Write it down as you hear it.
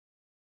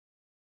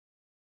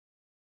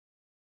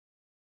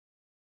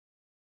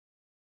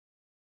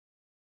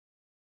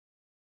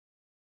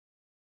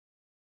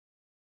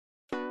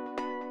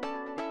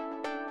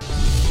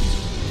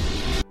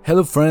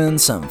Hello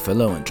friends and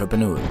fellow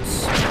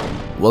entrepreneurs.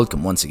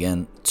 Welcome once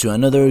again to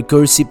another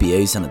Core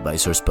CPAs and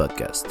Advisors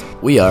podcast.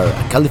 We are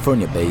a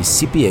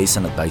California-based CPAs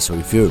and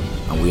advisory firm,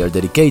 and we are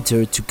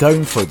dedicated to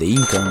caring for the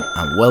income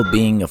and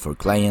well-being of our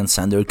clients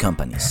and their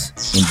companies.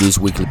 In this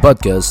weekly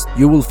podcast,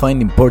 you will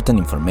find important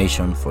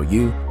information for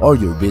you or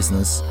your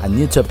business and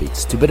new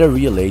topics to better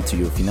relate to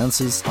your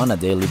finances on a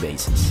daily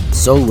basis.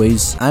 As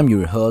always, I'm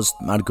your host,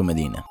 Marco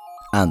Medina.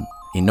 And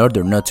in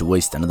order not to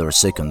waste another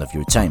second of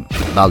your time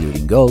valued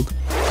in gold,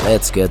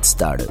 let's get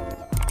started.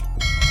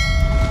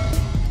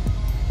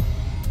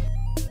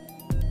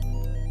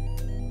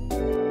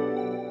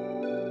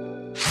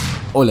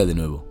 Hola de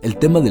nuevo. El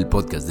tema del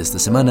podcast de esta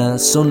semana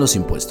son los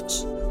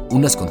impuestos.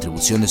 Unas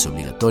contribuciones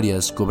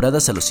obligatorias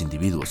cobradas a los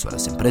individuos o a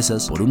las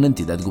empresas por una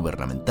entidad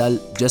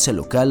gubernamental, ya sea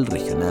local,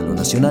 regional o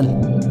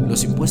nacional.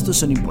 Los impuestos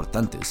son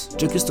importantes,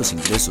 ya que estos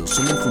ingresos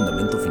son el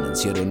fundamento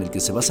financiero en el que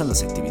se basan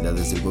las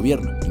actividades del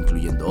gobierno,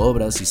 incluyendo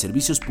obras y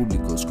servicios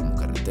públicos como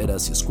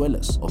carreteras y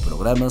escuelas, o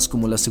programas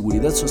como la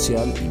Seguridad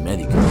Social y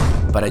Medicare,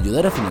 para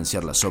ayudar a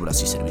financiar las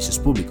obras y servicios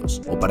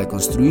públicos, o para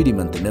construir y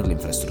mantener la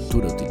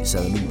infraestructura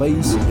utilizada en un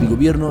país. El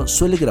gobierno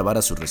suele gravar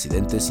a sus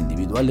residentes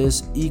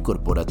individuales y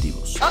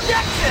corporativos.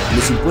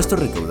 Los impuestos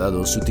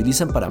recaudados se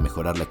utilizan para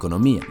mejorar la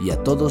economía y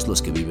a todos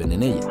los que viven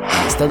en ella.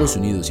 En Estados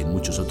Unidos y en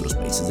muchos otros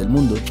países del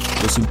mundo,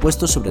 los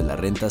impuestos sobre la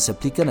renta se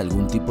aplican a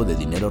algún tipo de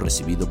dinero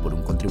recibido por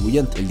un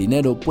contribuyente. El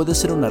dinero puede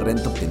ser una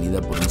renta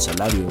obtenida por un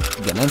salario,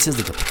 ganancias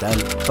de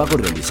capital,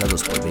 pagos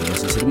realizados por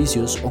bienes y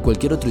servicios o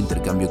cualquier otro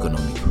intercambio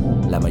económico.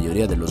 La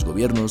mayoría de los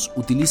gobiernos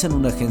utilizan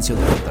una agencia o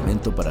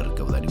departamento para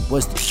recaudar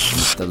impuestos. En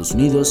Estados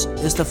Unidos,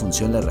 esta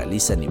función la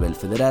realiza a nivel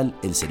federal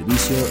el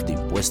Servicio de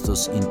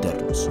Impuestos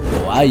Internos,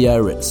 o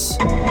IRS.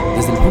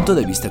 Desde el punto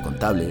de vista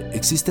contable,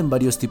 existen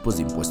varios tipos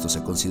de impuestos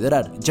a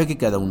considerar, ya que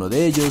cada uno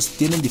de ellos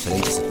tienen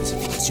diferentes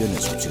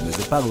especificaciones o opciones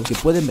de pago que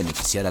pueden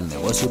beneficiar al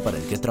negocio para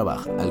el que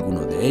trabaja.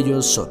 Algunos de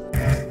ellos son: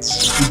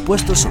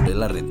 impuestos sobre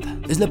la renta.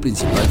 Es la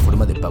principal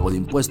forma de pago de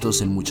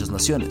impuestos en muchas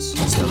naciones.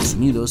 Estados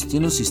Unidos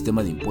tiene un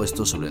sistema de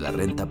impuestos sobre la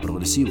renta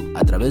progresivo,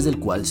 a través del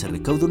cual se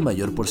recauda un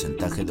mayor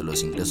porcentaje de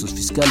los ingresos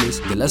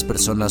fiscales de las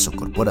personas o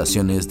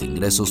corporaciones de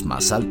ingresos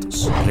más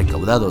altos.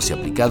 Recaudados y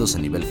aplicados a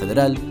nivel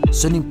federal,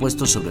 son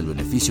impuestos sobre el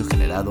beneficio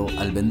generado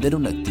al vender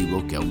un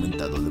activo que ha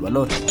aumentado de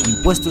valor.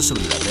 Impuestos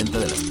sobre la renta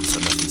de las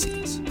personas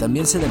físicas.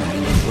 También se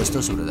denomina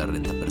impuesto sobre la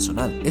renta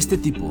personal. Este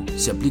tipo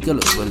se aplica a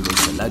los sueldos,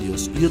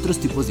 salarios y otros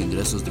tipos de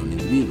ingresos de un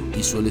individuo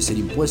y suele ser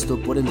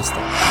impuesto por el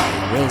Estado.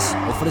 El IRS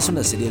ofrece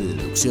una serie de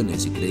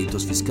deducciones y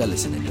créditos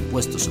fiscales en el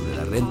impuesto sobre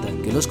la renta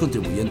que los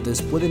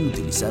contribuyentes pueden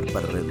utilizar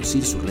para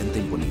reducir su renta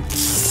imponible.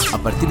 A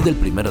partir del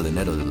 1 de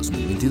enero de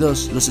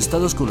 2022, los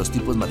estados con los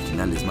tipos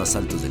marginales más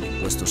altos del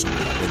impuesto sobre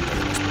la renta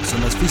de las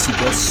personas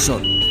físicas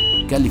son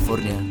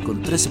California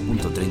con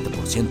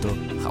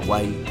 13.30%,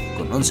 Hawái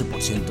con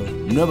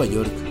 11%, Nueva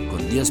York con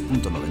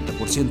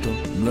 10.90%,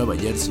 Nueva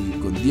Jersey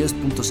con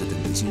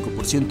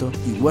 10.75%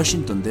 y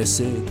Washington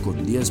DC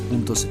con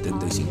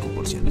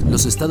 10.75%.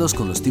 Los estados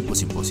con los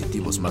tipos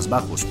impositivos más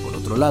bajos, por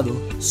otro lado,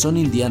 son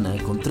Indiana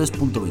con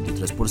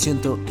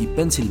 3.23% y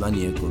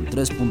Pensilvania con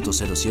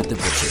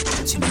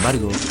 3.07%. Sin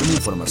embargo, una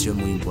información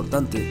muy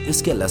importante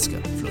es que Alaska,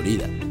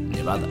 Florida,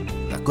 Nevada,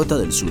 Dakota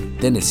del Sur,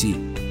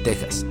 Tennessee,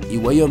 Texas y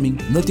Wyoming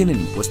no tienen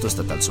impuesto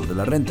estatal sobre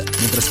la renta,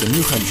 mientras que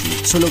New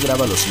Hampshire solo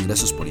grava los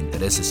ingresos por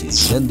intereses y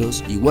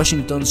dividendos y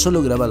Washington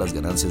solo grava las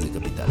ganancias de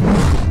capital.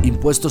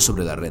 Impuestos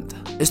sobre la renta.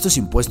 Estos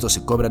impuestos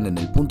se cobran en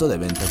el punto de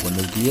venta cuando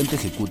el cliente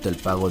ejecuta el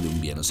pago de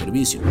un bien o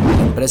servicio.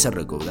 La empresa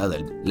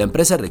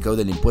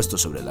recauda el impuesto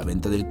sobre la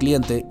venta del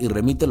cliente y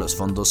remite los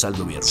fondos al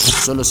gobierno.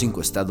 Solo 5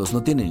 estados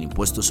no tienen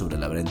impuesto sobre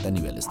la renta a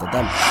nivel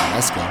estatal: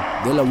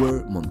 Alaska,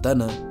 Delaware,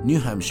 Montana,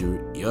 New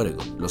Hampshire y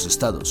Oregon. Los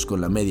estados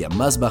con la media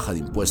más baja de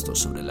impuestos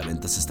sobre las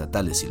ventas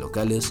estatales y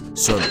locales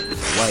son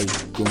Hawaii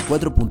con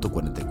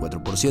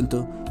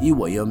 4.44% y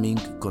Wyoming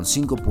con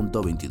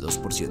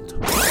 5.22%.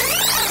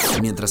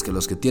 Mientras que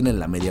los que tienen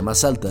la media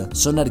más alta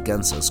son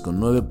Arkansas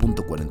con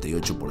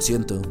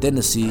 9.48%,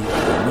 Tennessee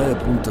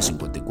con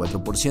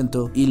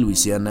 9.54% y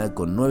Luisiana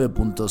con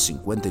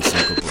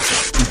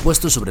 9.55%.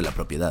 Impuestos sobre la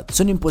propiedad.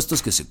 Son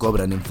impuestos que se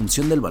cobran en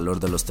función del valor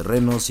de los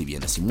terrenos y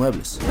bienes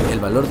inmuebles. El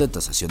valor de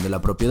tasación de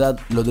la propiedad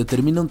lo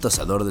determina un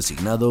tasador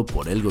designado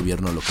por el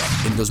gobierno local.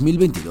 En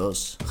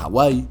 2022,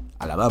 Hawái,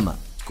 Alabama,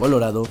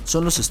 Colorado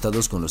son los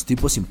estados con los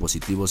tipos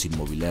impositivos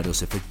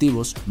inmobiliarios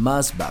efectivos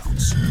más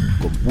bajos,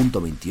 con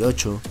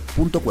 0.28,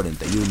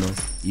 0.41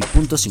 y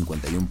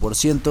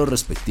 0.51%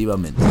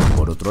 respectivamente.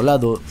 Por otro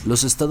lado,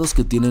 los estados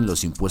que tienen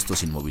los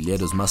impuestos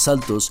inmobiliarios más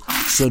altos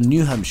son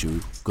New Hampshire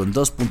con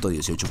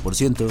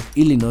 2.18%,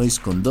 Illinois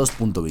con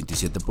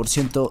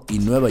 2.27% y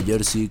Nueva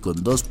Jersey con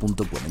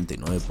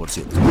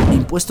 2.49%.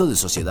 Impuesto de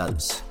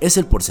sociedades. Es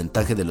el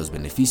porcentaje de los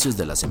beneficios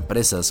de las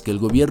empresas que el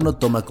gobierno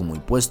toma como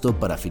impuesto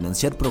para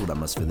financiar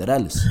programas normas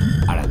federales.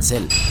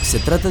 Arancel. Se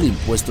trata de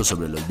impuestos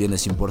sobre los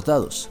bienes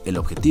importados. El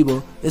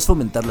objetivo es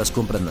fomentar las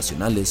compras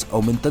nacionales,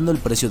 aumentando el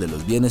precio de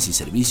los bienes y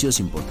servicios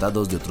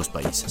importados de otros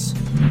países.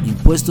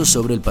 Impuestos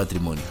sobre el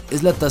patrimonio.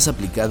 Es la tasa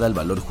aplicada al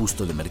valor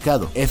justo de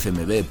mercado,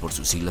 FMV por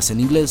sus siglas en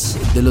inglés,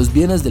 de los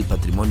bienes del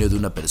patrimonio de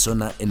una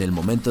persona en el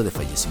momento de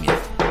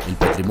fallecimiento. El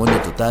patrimonio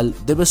total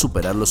debe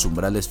superar los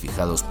umbrales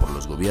fijados por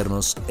los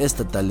gobiernos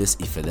estatales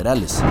y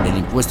federales. El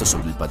impuesto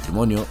sobre el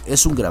patrimonio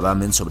es un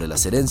gravamen sobre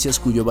las herencias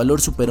cuyo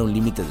valor supera un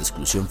límite de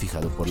exclusión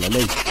fijado por la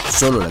ley.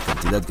 Solo la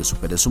cantidad que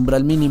supere ese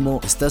umbral mínimo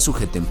está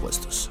sujeta a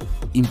impuestos.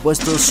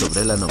 Impuestos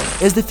sobre la nómina.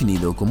 Es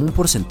definido como un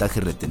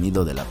porcentaje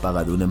retenido de la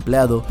paga de un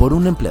empleado por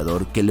un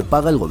empleador que le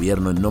paga al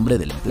gobierno en nombre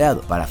del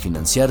empleado para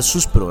financiar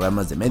sus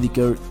programas de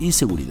Medicare y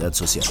Seguridad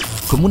Social.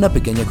 Como una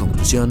pequeña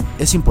conclusión,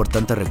 es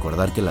importante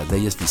recordar que las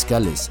leyes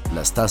fiscales,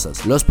 las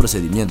tasas, los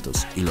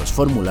procedimientos y los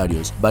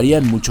formularios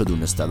varían mucho de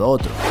un estado a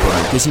otro,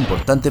 por lo que es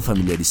importante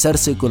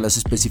familiarizarse con las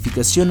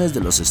especificaciones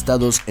de los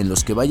estados en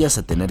los que vayas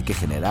a tener que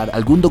generar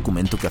algún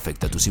documento que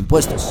afecte a tus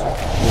impuestos.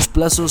 Los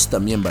plazos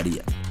también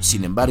varían.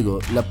 Sin embargo,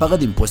 la paga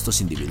de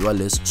impuestos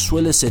individuales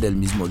suele ser el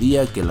mismo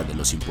día que la de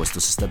los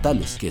impuestos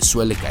estatales, que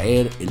suele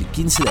caer el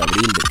 15 de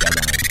abril de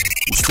cada año.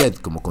 Usted,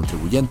 como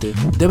contribuyente,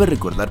 debe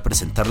recordar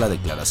presentar la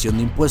declaración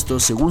de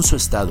impuestos según su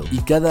estado y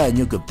cada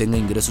año que obtenga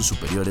ingresos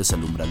superiores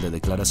al umbral de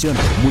declaración.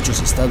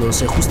 Muchos estados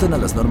se ajustan a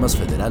las normas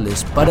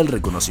federales para el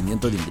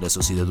reconocimiento de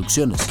ingresos y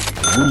deducciones.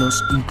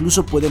 Algunos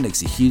incluso pueden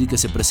exigir que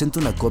se presente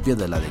una copia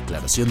de la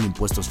declaración de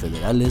impuestos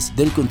federales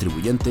del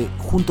contribuyente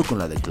junto con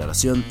la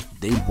declaración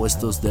de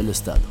impuestos del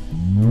estado.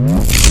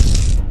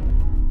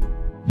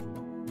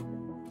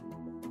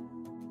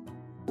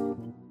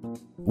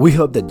 We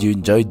hope that you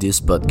enjoyed this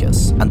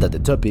podcast and that the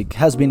topic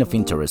has been of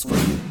interest for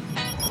you.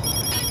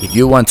 If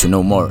you want to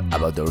know more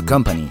about our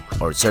company,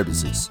 or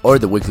services, or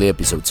the weekly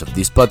episodes of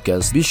this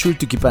podcast, be sure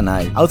to keep an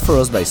eye out for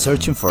us by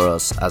searching for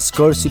us as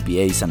Core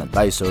CPAs and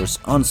Advisors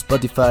on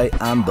Spotify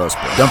and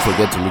Buzzsprout. Don't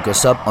forget to look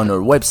us up on our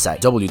website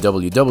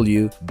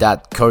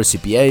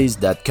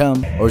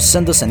www.corecpas.com or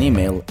send us an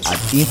email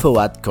at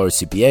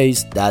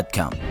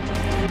info@corecpas.com.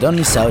 Don't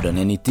miss out on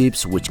any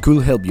tips which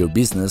could help your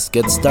business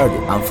get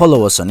started, and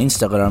follow us on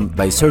Instagram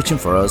by searching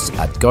for us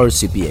at Core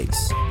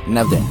CPAs.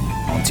 Now then,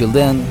 until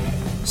then,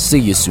 see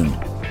you soon.